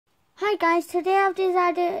Hi guys, today I've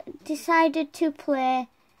decided to play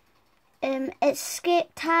Escape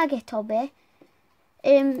Target Obby.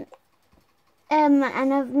 And I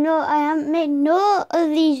haven't made no of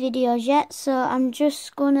these videos yet, so I'm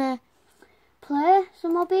just gonna play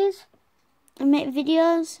some obbies and make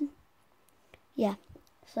videos. Yeah.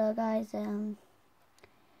 So guys, there's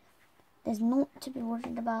not to be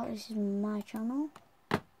worried about. This is my channel.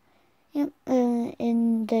 Yep.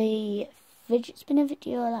 In the fidget spinner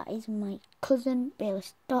video, that is my cousin Bailey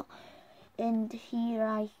Stott, and here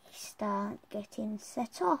I start getting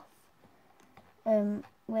set off.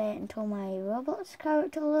 Wait until my Roblox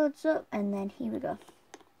character loads up, and then here we go.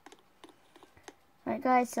 Right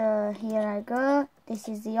guys, so here I go. This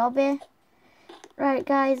is the obby. Right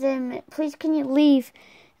guys, please can you leave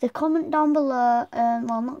the comment down below,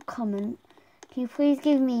 well not comment, can you please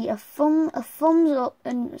give me a thumbs up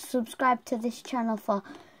and subscribe to this channel for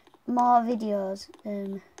more videos.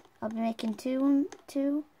 I'll be making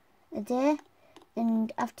two a day,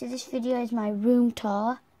 and after this video is my room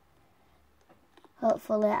tour.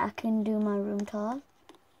 Hopefully I can do my room tour.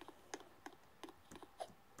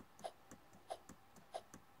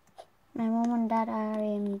 My mum and dad are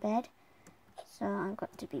in bed, so I've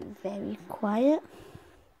got to be very quiet.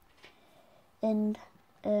 And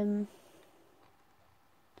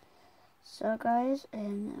so guys,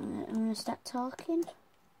 I'm gonna start talking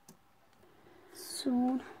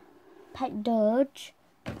soon. Pet Doge,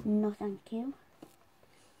 no thank you.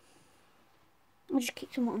 I just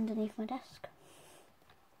kicked someone underneath my desk.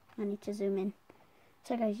 I need to zoom in.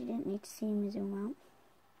 So guys, you didn't need to see me zoom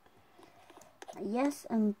out. Yes,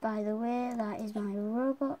 and by the way, that is my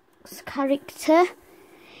Roblox character,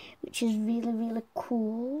 which is really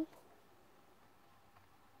cool.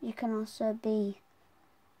 You can also be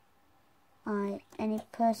any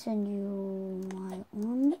person you might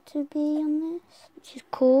want to be on this, which is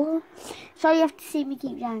cool. Sorry you have to see me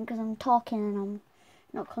keep going because I'm talking and I'm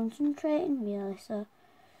not concentrating really. So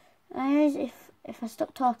anyways, if I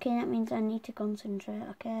stop talking, that means I need to concentrate,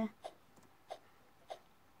 okay?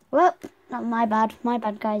 Well, not my bad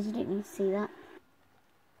guys, you didn't need to see that.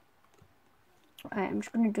 Right, I'm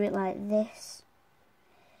just going to do it like this.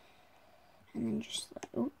 And then just like,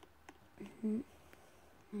 oh.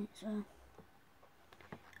 Right, so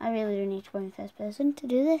I really do need to go in first person to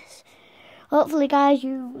do this. Hopefully guys,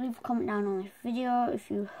 you leave a comment down on this video if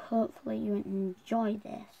hopefully you enjoy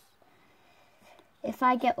this. If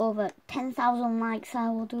I get over 10,000 likes, I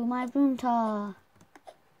will do my room tour.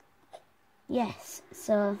 Yes,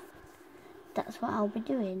 so that's what I'll be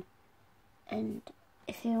doing. And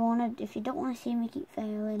if you don't want to see me keep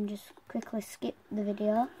failing, just quickly skip the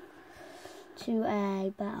video to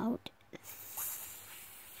about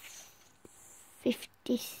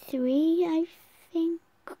 53, I think.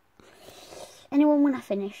 Anyone when I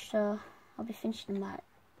finish, so I'll be finished in about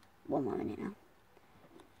 1 more minute now.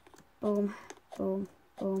 Boom, boom,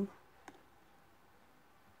 boom.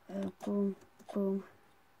 Boom, boom.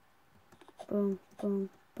 Boom, boom,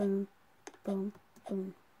 boom, boom,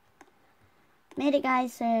 boom. Made it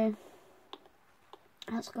guys, so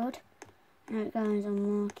that's good. Right guys,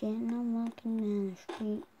 I'm walking down the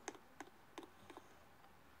street.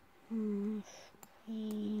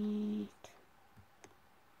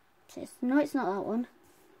 No, it's not that one.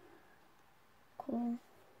 Cool.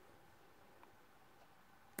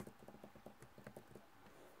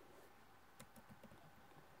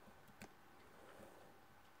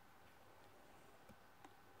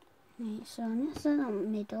 Right, so this is the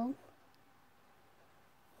middle.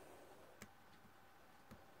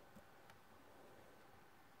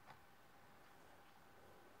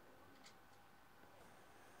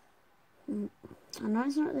 I know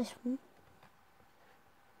it's not this one.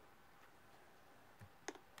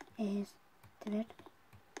 Is red,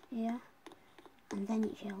 yeah, and then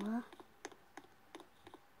it's yellow.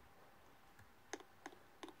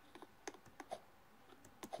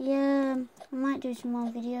 Yeah, I might do some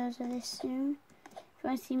more videos of this soon. If you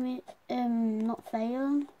want to see me not fail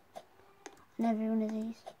on every one of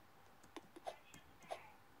these.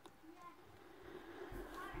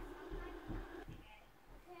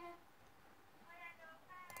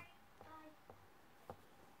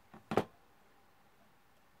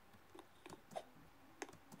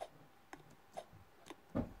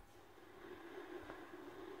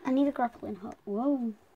 I need a grappling hook. Whoa.